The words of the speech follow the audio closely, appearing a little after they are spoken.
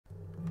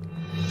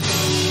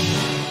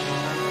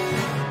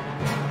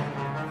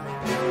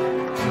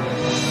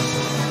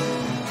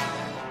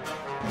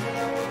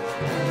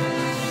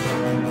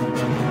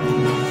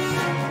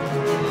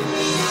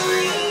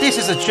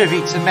a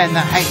tribute to men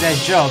that hate their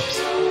jobs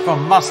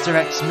from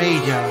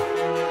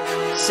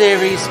Musterxmedia.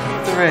 Series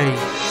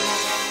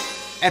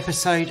 3,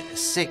 Episode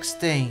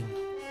 16,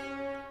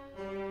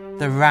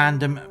 The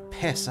Random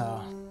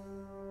Pisser.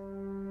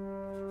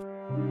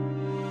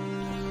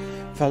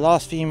 For the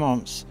last few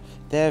months,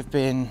 there have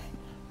been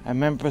a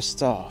member of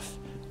staff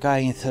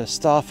going into the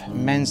staff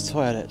men's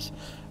toilets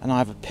and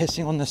either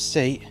pissing on the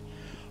seat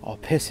or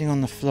pissing on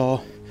the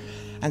floor,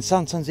 and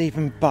sometimes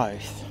even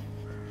both.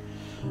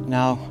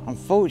 Now,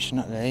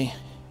 unfortunately,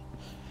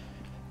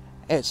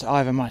 it's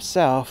either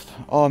myself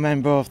or a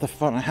member of the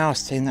front of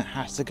house team that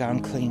has to go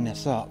and clean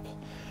this up.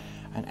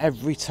 And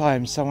every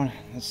time someone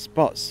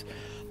spots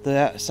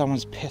that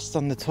someone's pissed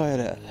on the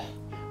toilet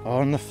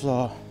or on the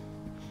floor,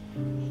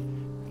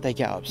 they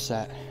get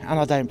upset. And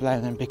I don't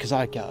blame them, because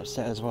I get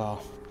upset as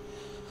well.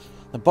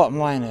 The bottom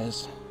line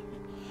is,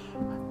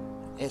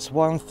 it's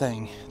one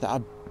thing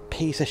that a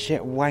piece of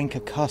shit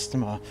wanker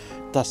customer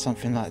does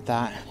something like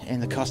that in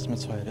the customer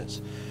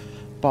toilets,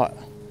 but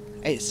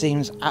it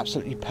seems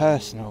absolutely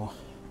personal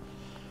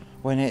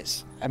when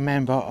it's a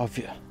member of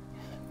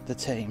the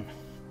team,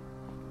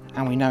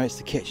 and we know it's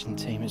the kitchen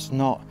team. It's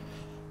not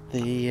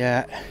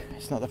the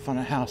front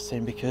of house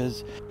team,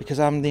 because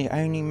I'm the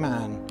only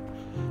man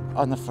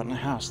on the front of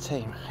house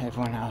team.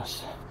 Everyone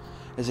else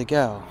is a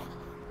girl,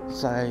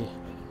 so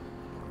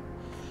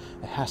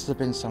it has to have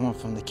been someone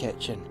from the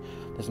kitchen.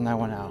 There's no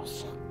one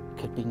else.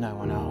 Could be no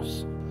one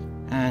else.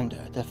 And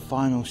the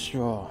final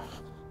straw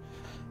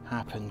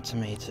happened to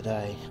me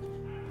today.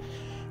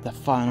 The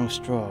final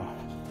straw.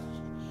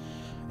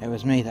 It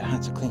was me that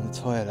had to clean the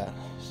toilet.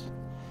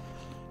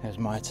 It was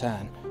my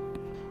turn.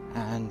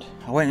 And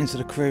I went into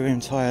the crew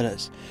room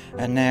toilets,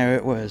 and there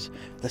it was,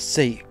 the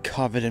seat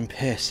covered in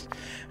piss,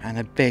 and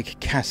a big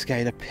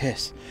cascade of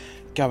piss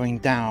going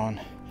down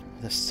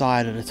the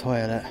side of the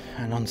toilet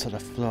and onto the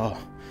floor.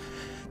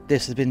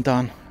 This had been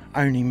done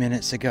only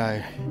minutes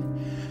ago.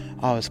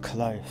 I was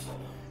close.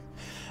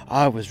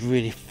 I was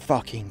really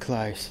fucking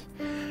close.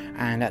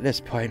 And at this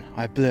point,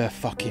 I blew a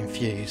fucking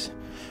fuse.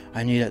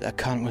 I knew that the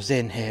cunt was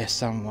in here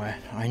somewhere.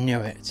 I knew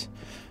it.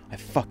 I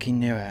fucking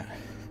knew it.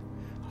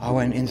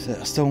 I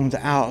stormed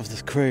out of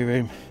the crew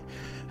room,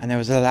 and there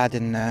was a lad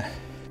in there.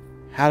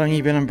 "How long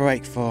you been on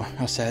break for?"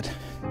 I said.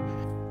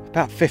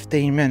 "About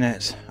 15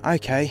 minutes.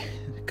 Okay,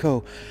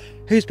 cool.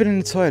 Who's been in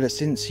the toilet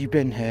since you've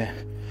been here?"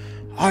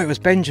 "Oh, it was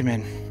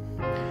Benjamin."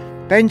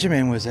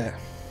 "Benjamin, was it?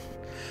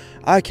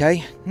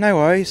 Okay, no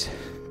worries.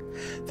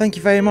 Thank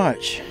you very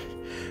much."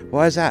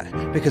 "Why is that?"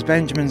 "Because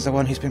Benjamin's the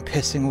one who's been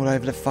pissing all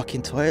over the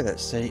fucking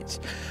toilet seats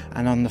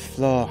and on the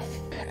floor.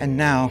 And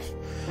now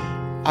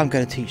I'm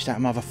going to teach that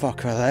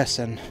motherfucker a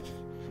lesson."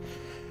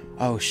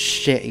 "Oh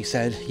shit," he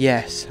said.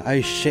 "Yes, oh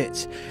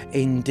shit,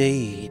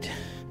 indeed.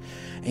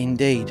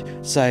 Indeed.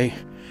 So,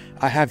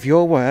 I have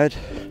your word,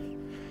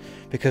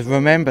 because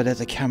remember,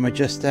 there's a camera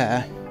just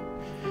there.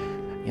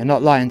 You're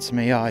not lying to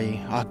me, are you?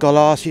 I've got to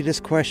ask you this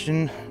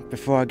question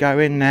before I go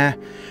in there,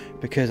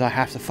 because I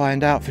have to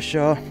find out for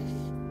sure."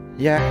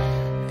 "Yeah,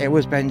 it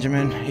was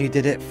Benjamin who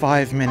did it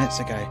 5 minutes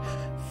ago.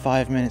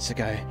 5 minutes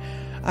ago."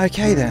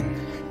 "Okay then.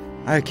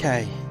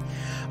 Okay.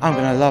 I'm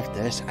going to love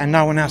this, and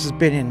no one else has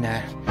been in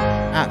there.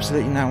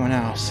 Absolutely no one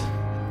else.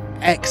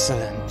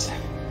 Excellent.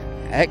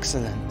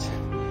 Excellent."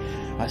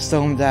 I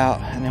stormed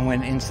out and then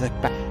went into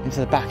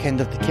the back end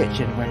of the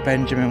kitchen where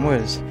Benjamin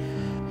was.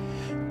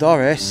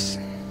 "Doris,"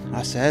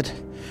 I said.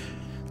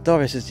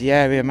 Doris is the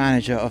area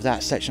manager of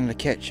that section of the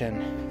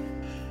kitchen.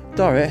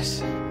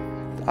 "Doris,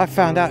 I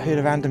found out who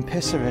the random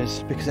pisser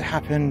is, because it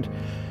happened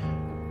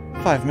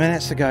 5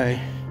 minutes ago.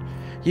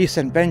 You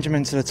sent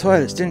Benjamin to the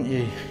toilets, didn't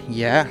you?"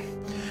 "Yeah."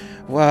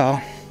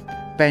 "Well,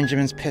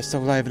 Benjamin's pissed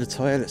all over the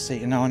toilet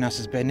seat and no one else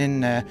has been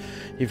in there.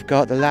 You've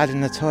got the lad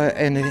in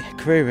the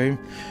crew room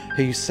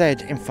who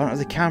said in front of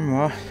the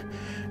camera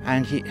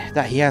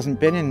that he hasn't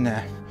been in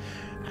there.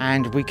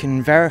 And we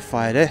can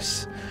verify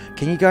this.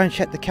 Can you go and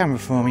check the camera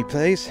for me,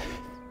 please?"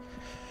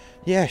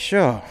 "Yeah,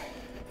 sure."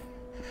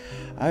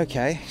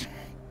 Okay.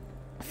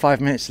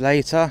 5 minutes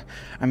later,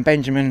 and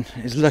Benjamin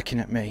is looking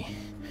at me.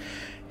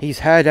 He's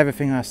heard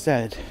everything I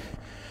said.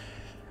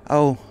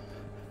 "Oh,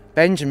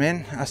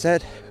 Benjamin," I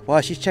said,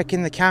 "while she's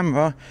checking the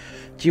camera,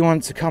 do you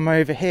want to come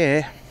over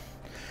here?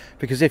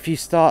 Because if you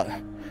start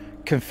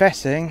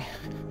confessing,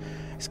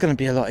 it's going to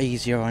be a lot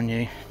easier on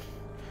you."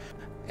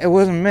 "It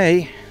wasn't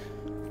me."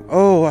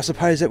 "Oh, I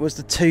suppose it was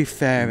the tooth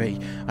fairy,"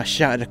 I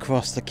shouted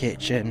across the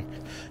kitchen.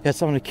 You had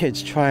some of the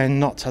kids trying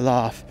not to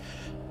laugh.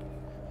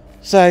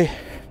 "So,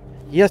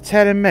 you're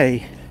telling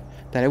me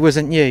that it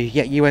wasn't you,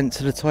 yet you went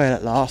to the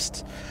toilet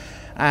last,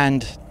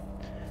 and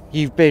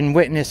you've been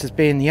witnessed as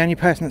being the only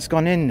person that's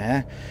gone in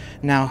there.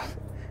 Now,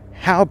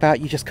 how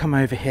about you just come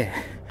over here?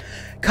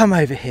 Come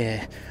over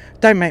here.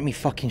 Don't make me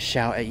fucking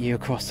shout at you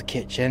across the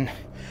kitchen.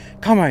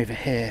 Come over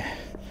here."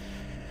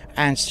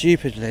 And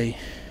stupidly,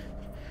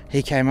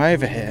 he came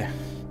over here.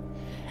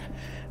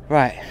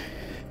 Right.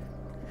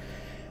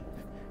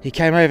 He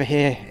came over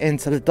here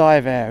into the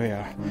dive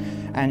area,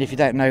 and if you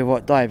don't know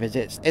what dive is,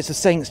 it's the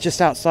sinks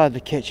just outside the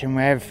kitchen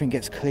where everything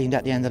gets cleaned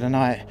at the end of the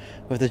night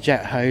with the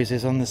jet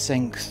hoses on the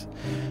sinks,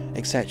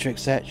 etc,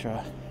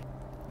 etc.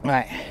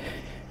 Right,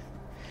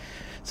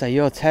 so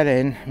you're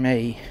telling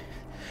me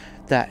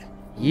that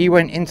you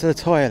went into the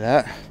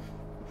toilet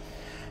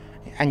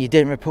and you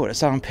didn't report that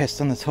someone pissed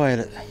on the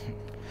toilet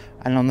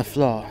and on the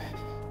floor.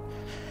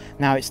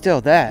 Now it's still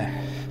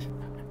there.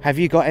 Have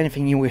you got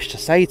anything you wish to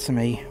say to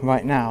me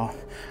right now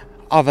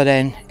other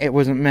than it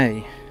wasn't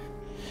me?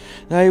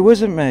 No, it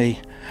wasn't me.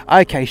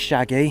 Okay,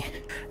 Shaggy,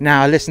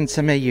 now listen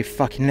to me, you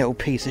fucking little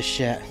piece of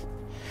shit.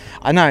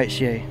 I know it's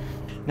you.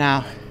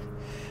 Now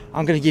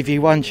I'm gonna give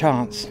you one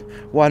chance,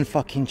 one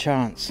fucking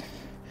chance,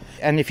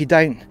 and if you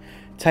don't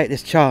take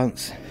this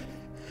chance,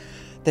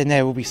 then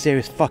there will be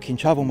serious fucking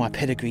trouble, my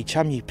pedigree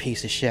chum, you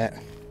piece of shit.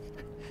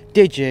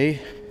 Did you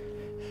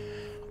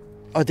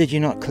or did you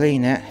not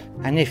clean it?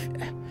 And if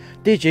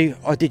did you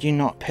or did you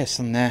not piss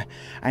on there?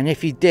 And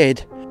if you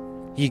did,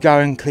 you go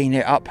and clean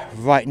it up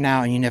right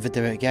now and you never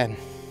do it again.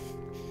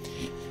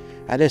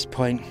 At this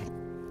point,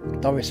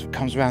 Doris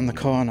comes around the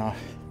corner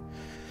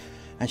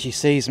and she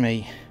sees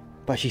me,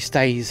 but she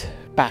stays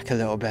back a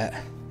little bit.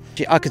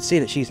 I could see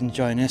that she's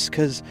enjoying this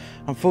because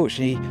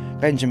unfortunately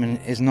Benjamin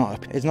is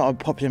not a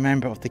popular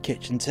member of the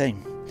kitchen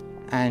team,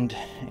 and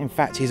in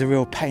fact he's a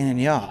real pain in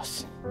the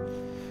arse.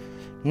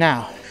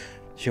 Now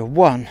it's your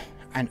one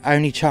and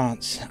only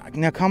chance.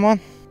 Now come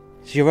on,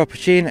 it's your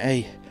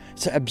opportunity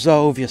to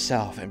absolve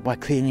yourself by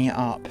cleaning it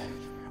up.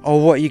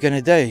 Or what are you going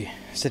to do?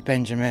 Said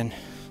Benjamin.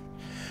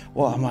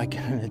 What am I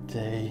going to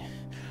do?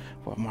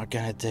 What am I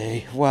going to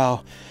do?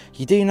 Well,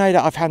 you do know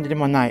that I've handed in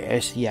my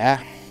notice,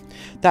 yeah?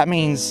 That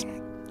means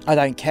I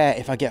don't care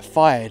if I get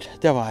fired,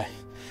 do I?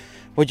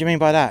 What do you mean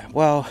by that?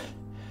 Well,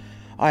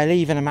 I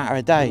leave in a matter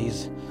of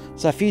days,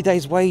 so a few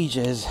days'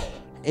 wages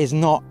is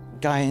not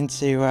going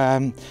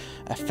to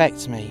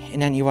affect me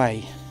in any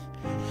way.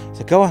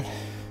 So go on,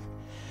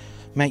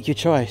 make your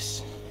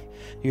choice.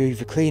 You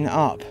either clean it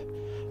up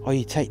or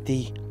you take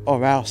the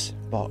or else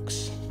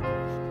box,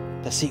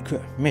 the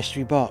secret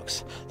mystery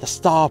box, the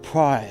star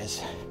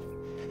prize.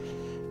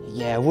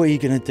 Yeah, what are you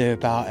gonna do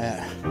about it?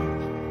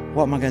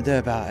 What am I gonna do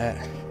about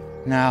it?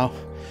 Now,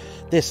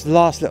 this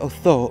last little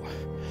thought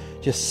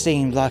just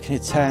seemed like an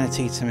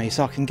eternity to me,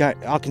 so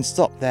I can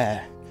stop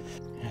there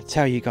and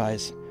tell you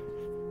guys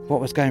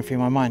what was going through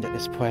my mind at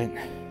this point.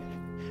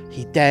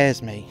 He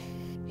dares me.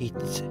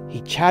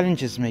 He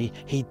challenges me.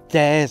 He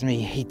dares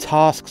me. He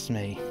tasks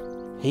me.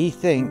 He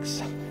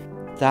thinks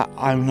that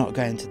I'm not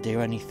going to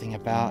do anything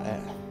about it.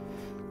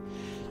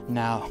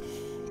 Now,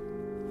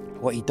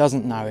 what he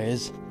doesn't know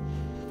is,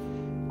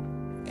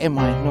 in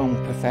my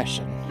normal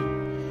profession,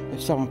 if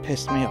someone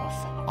pissed me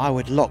off, I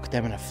would lock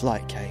them in a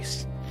flight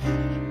case,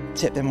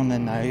 tip them on their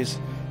nose,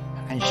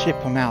 and ship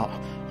them out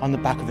on the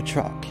back of a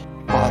truck.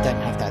 But I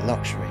don't have that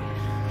luxury.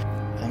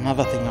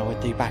 Another thing I would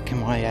do back in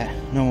my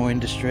normal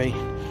industry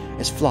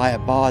is fly a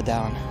bar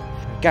down,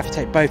 gaffer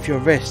tape both your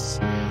wrists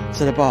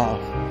to the bar,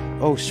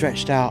 all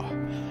stretched out,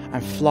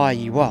 and fly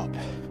you up,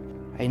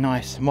 a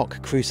nice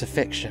mock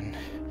crucifixion,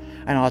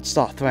 and I'd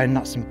start throwing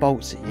nuts and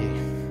bolts at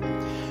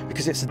you,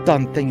 because it's a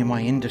done thing in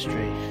my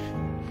industry.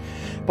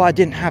 But I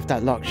didn't have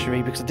that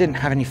luxury because I didn't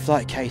have any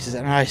flight cases,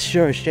 and I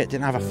sure as shit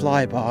didn't have a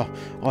fly bar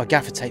or a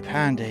gaffer tape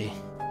handy.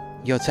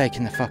 You're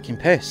taking the fucking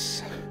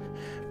piss.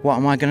 What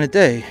am I gonna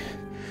do?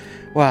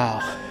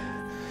 Well,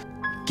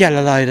 get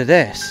a load of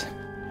this.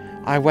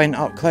 I went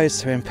up close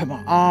to him, put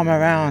my arm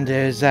around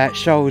his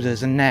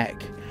shoulders and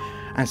neck,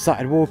 and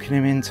started walking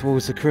him in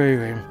towards the crew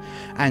room,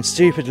 and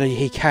stupidly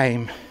he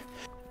came.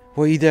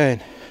 What are you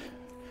doing?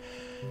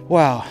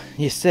 Well,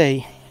 you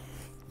see,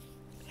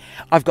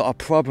 I've got a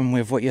problem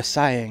with what you're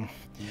saying.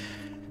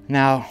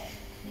 Now,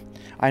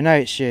 I know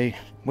it's you.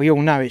 We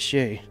all know it's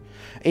you.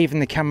 Even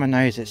the camera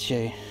knows it's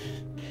you.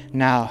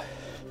 Now,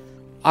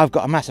 I've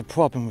got a massive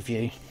problem with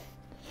you.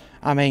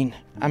 I mean,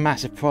 a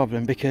massive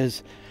problem,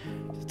 because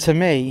to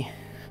me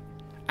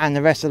and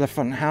the rest of the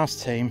front of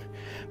house team,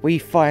 we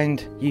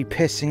find you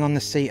pissing on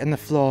the seat and the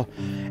floor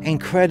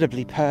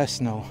incredibly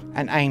personal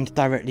and aimed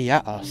directly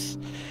at us,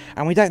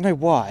 and we don't know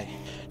why.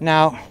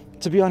 Now,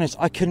 to be honest,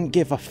 I couldn't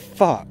give a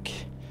fuck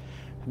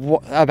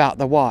about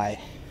the why.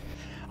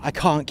 I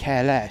can't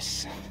care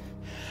less,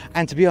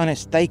 and to be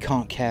honest, they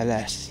can't care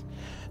less.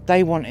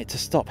 They want it to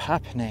stop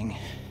happening.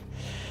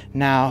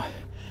 Now,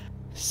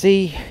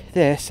 see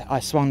this? I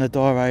swung the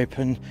door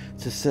open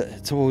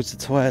towards the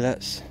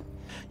toilets.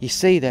 You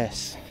see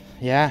this,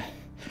 yeah?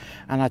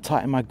 And I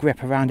tightened my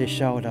grip around his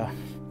shoulder.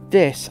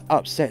 This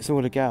upsets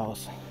all the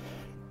girls.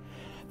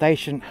 They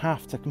shouldn't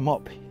have to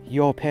mop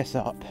your piss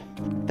up.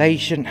 They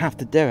shouldn't have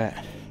to do it.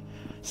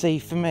 See,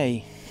 for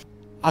me,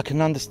 I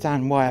can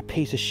understand why a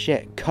piece of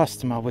shit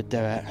customer would do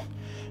it,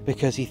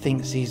 because he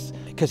thinks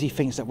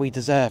that we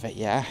deserve it,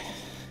 yeah?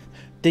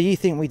 Do you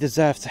think we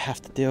deserve to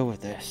have to deal with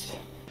this?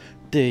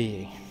 Do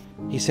you?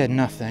 He said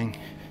nothing.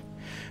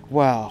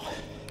 Well,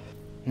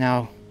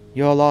 now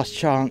your last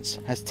chance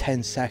has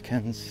 10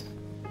 seconds.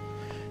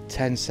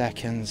 10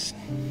 seconds.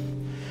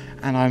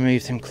 And I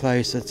moved him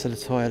closer to the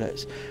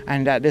toilets.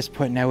 And at this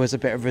point there was a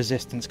bit of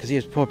resistance because he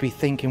was probably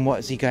thinking, what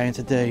is he going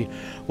to do?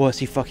 What's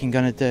he fucking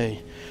going to do?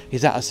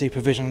 He's out of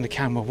supervision on the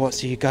camera. What's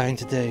he going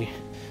to do?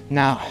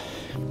 Now,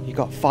 you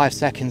got 5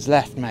 seconds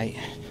left, mate.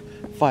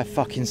 5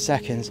 fucking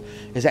seconds.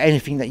 Is there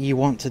anything that you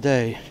want to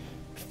do?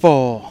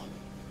 4,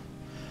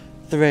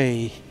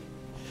 3,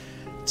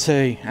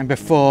 2, and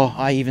before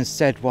I even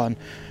said one,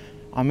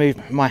 I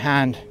moved my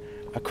hand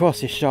across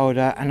his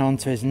shoulder and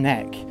onto his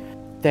neck.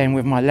 Then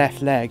with my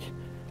left leg,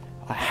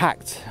 I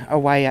hacked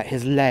away at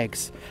his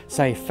legs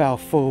so he fell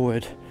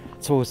forward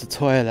towards the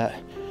toilet,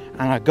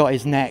 and I got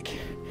his neck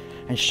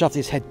and shoved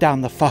his head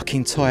down the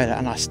fucking toilet,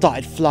 and I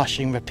started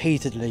flushing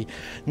repeatedly,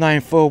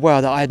 knowing full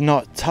well that I had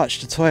not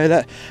touched the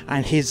toilet,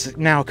 and he's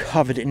now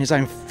covered in his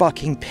own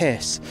fucking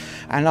piss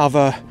and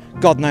other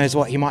God knows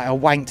what he might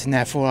have wanked in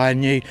there for all I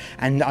knew,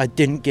 and I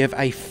didn't give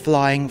a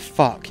flying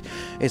fuck.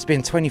 It's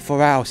been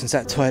 24 hours since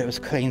that toilet was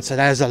clean, so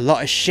there's a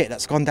lot of shit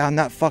that's gone down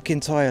that fucking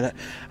toilet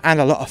and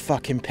a lot of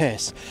fucking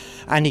piss.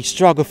 And he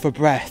struggled for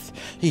breath.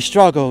 He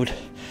struggled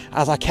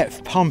as I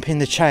kept pumping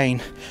the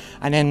chain,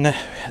 and then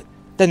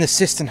the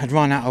cistern had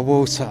run out of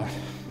water.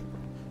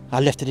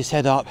 I lifted his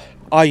head up.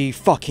 Are you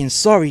fucking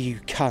sorry, you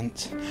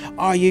cunt?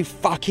 Are you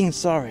fucking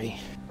sorry?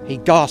 He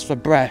gasped for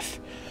breath.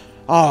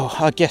 Oh,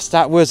 I guess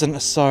that wasn't a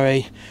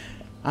sorry.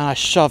 And I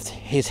shoved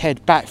his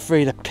head back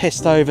through the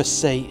pissed over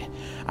seat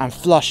and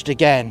flushed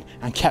again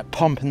and kept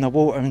pumping the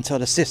water until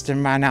the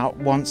cistern ran out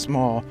once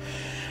more.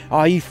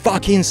 Are you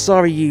fucking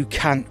sorry, you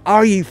cunt?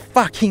 Are you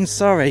fucking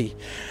sorry?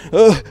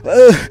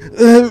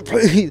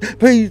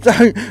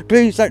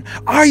 Please don't.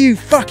 Are you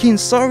fucking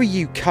sorry,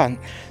 you cunt?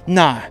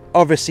 Nah,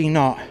 obviously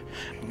not.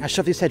 I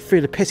shoved his head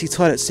through the pissy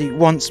toilet seat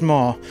once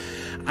more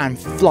and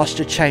flushed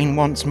the chain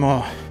once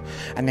more,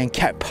 and then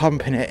kept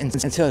pumping it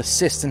until the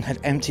cistern had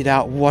emptied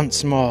out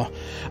once more,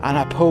 and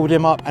I pulled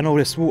him up and all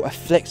this water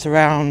flicked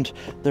around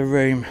the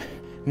room.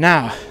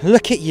 Now,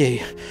 look at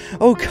you,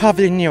 all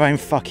covered in your own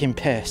fucking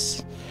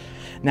piss.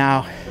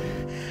 Now,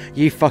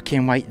 you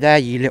fucking wait there,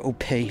 you little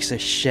piece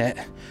of shit,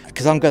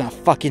 because I'm gonna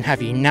fucking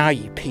have you now,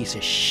 you piece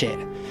of shit.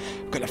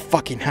 I'm gonna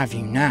fucking have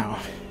you now.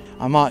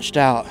 I marched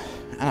out,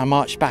 and I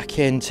marched back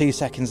in 2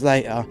 seconds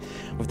later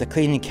with the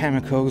cleaning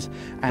chemicals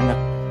and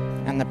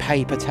the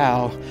paper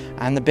towel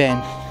and the bin.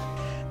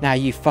 Now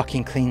you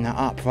fucking clean that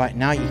up right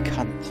now, you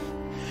cunt.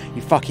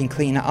 You fucking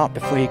clean it up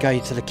before you go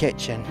to the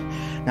kitchen.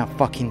 Now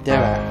fucking do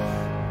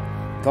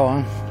it. Go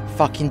on,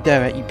 fucking do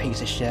it, you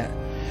piece of shit.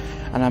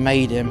 And I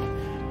made him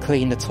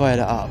clean the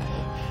toilet up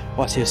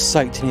whilst he was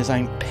soaked in his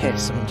own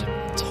piss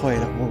and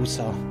toilet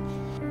water.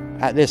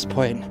 At this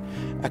point,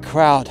 a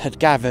crowd had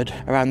gathered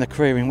around the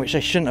crew room, which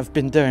they shouldn't have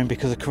been doing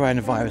because of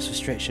coronavirus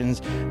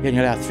restrictions. You only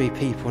allowed 3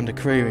 people in the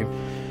crew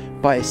room.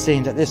 But it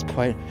seemed at this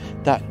point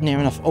that near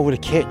enough all the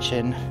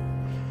kitchen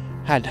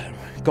had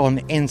gone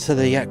into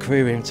the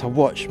crew room to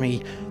watch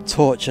me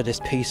torture this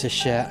piece of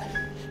shit.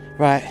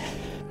 Right,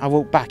 I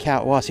walked back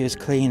out whilst he was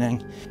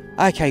cleaning.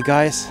 Okay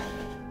guys,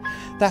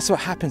 that's what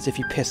happens if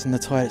you piss in the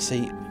toilet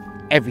seat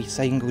every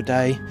single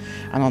day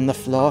and on the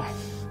floor.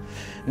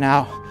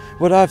 Now,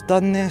 would I have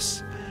done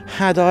this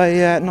had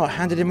I not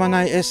handed in my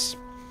notice?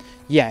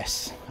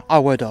 Yes, I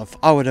would have.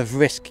 I would have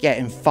risked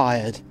getting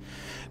fired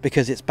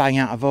because it's bang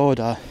out of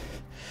order.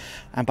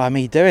 And by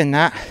me doing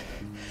that,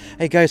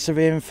 it goes to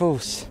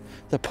reinforce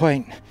the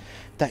point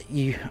that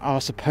you are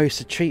supposed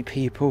to treat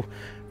people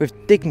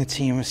with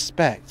dignity and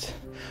respect,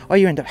 or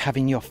you end up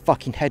having your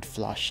fucking head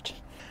flushed.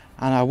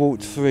 And I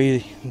walked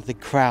through the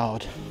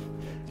crowd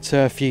to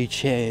a few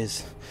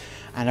cheers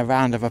and a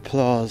round of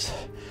applause,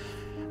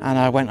 and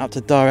I went up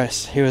to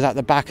Doris, who was at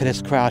the back of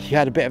this crowd, who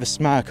had a bit of a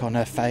smirk on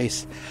her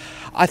face.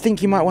 I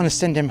think you might want to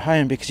send him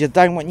home because I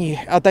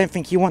don't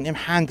think you want him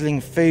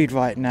handling food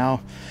right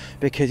now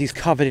because he's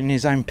covered in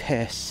his own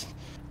piss.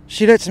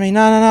 She looked at me,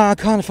 no, I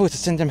can't afford to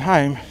send him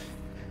home.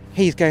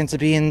 He's going to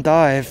be in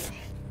dive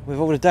with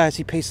all the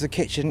dirty pieces of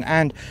kitchen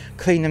and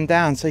clean them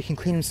down so he can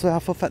clean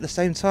himself off at the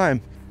same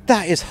time.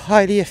 That is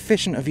highly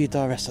efficient of you,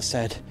 Doris, I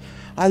said.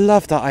 I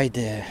love that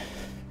idea.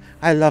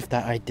 I love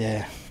that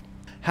idea.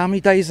 How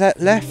many days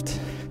left?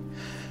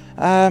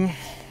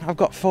 I've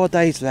got 4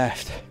 days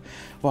left.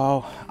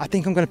 Well, I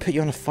think I'm going to put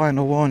you on a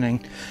final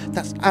warning.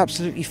 That's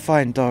absolutely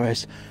fine,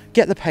 Doris.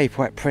 Get the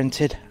paperwork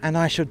printed and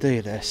I shall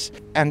do this.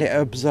 And it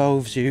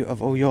absolves you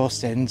of all your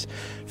sins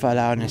for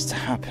allowing this to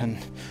happen.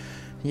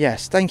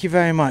 Yes, thank you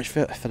very much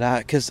for that,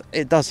 because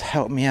it does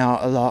help me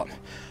out a lot.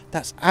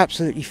 That's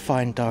absolutely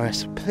fine,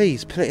 Doris.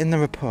 Please put it in the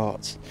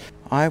report.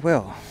 I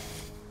will.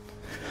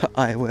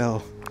 I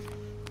will.